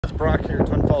It's Brock here,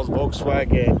 Twin Falls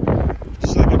Volkswagen.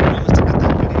 Just like I promised to get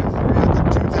that video for you, the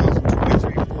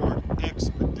 2023 Ford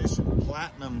Expedition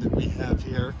Platinum that we have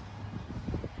here.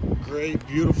 Great,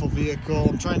 beautiful vehicle.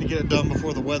 I'm trying to get it done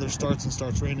before the weather starts and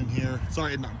starts raining here.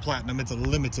 Sorry, not Platinum, it's a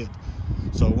Limited.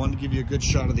 So I wanted to give you a good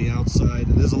shot of the outside.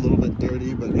 It is a little bit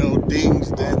dirty, but no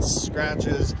dings, dents,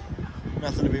 scratches,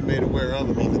 nothing to be made aware of.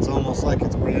 I mean, it's almost like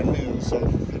it's brand new, so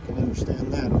you can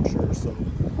understand that, I'm sure. So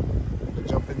I'll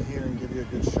jump in here and give you a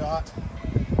good shot.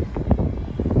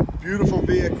 Beautiful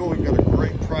vehicle. We've got a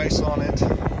great price on it. You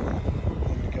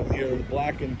come here,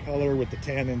 black in color with the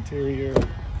tan interior,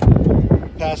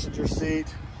 passenger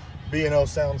seat, B&O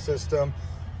sound system.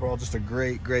 Overall, just a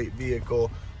great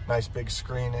vehicle. Nice big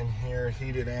screen in here,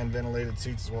 heated and ventilated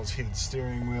seats, as well as heated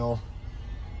steering wheel.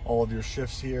 All of your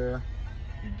shifts here,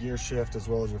 your gear shift, as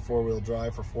well as your four-wheel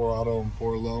drive for 4 auto and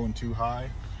 4 low and 2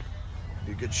 high.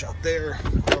 Be a good shot there.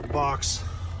 Glove box,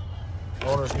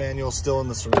 owner's manual still in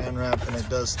the saran wrap, and it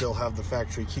does still have the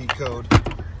factory key code.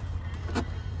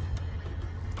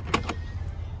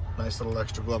 Nice little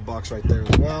extra glove box right there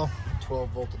as well.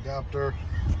 12-volt adapter,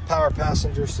 power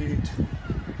passenger seat,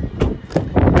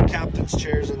 captain's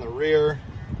chairs in the rear,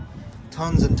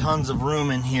 tons and tons of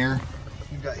room in here.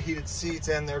 You've got heated seats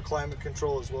and their climate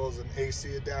control, as well as an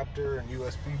AC adapter and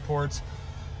USB ports.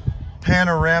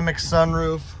 Panoramic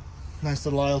sunroof, nice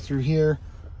little aisle through here.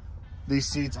 These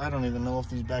seats, I don't even know if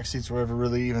these back seats were ever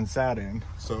really even sat in.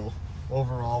 So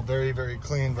overall, very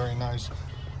clean, very nice.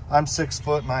 I'm 6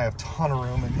 foot and I have a ton of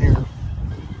room in here.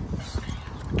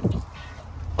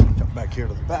 Jump back here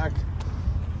to the back.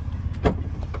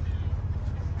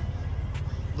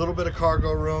 Little bit of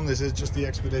cargo room. This is just the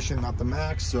Expedition, not the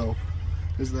Max, so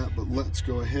is that, but let's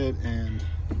go ahead and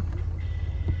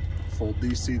fold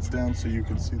these seats down so you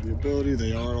can see the ability.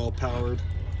 They are all powered.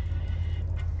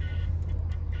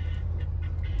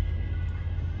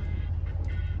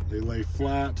 They lay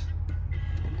flat,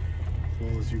 as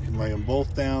well as you can lay them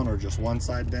both down or just one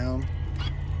side down.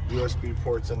 USB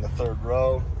ports in the 3rd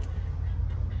row,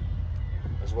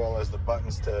 as well as the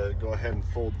buttons to go ahead and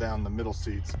fold down the middle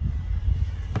seats.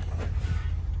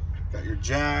 Got your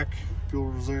jack, fuel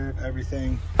reserve,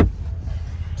 everything.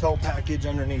 Tow package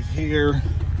underneath here.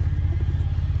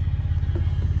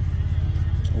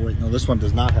 Oh wait, no, this one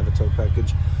does not have a tow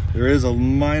package. There is a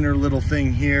minor little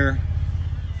thing here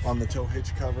on the tow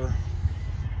hitch cover.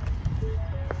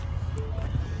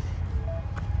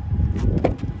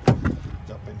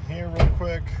 Jump in here real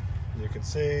quick. You can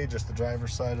see just the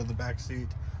driver's side of the back seat.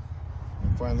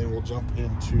 And finally, we'll jump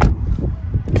into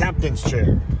the captain's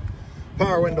chair.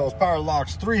 Power windows, power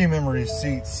locks, 3 memory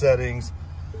seat settings.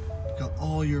 Got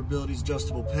all your abilities,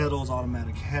 adjustable pedals,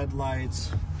 automatic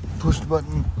headlights, push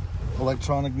button,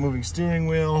 electronic moving steering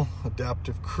wheel,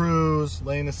 adaptive cruise,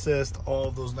 lane assist, all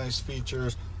of those nice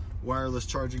features, wireless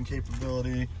charging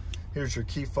capability. Here's your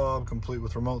key fob, complete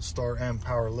with remote start and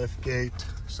power lift gate,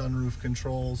 sunroof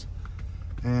controls,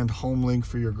 and home link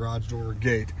for your garage door or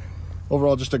gate.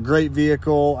 Overall, just a great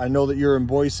vehicle. I know that you're in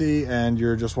Boise and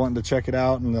you're just wanting to check it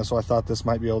out, and so I thought this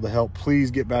might be able to help.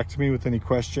 Please get back to me with any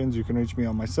questions. You can reach me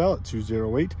on my cell at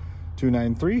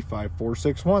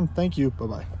 208-293-5461. Thank you.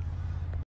 Bye-bye.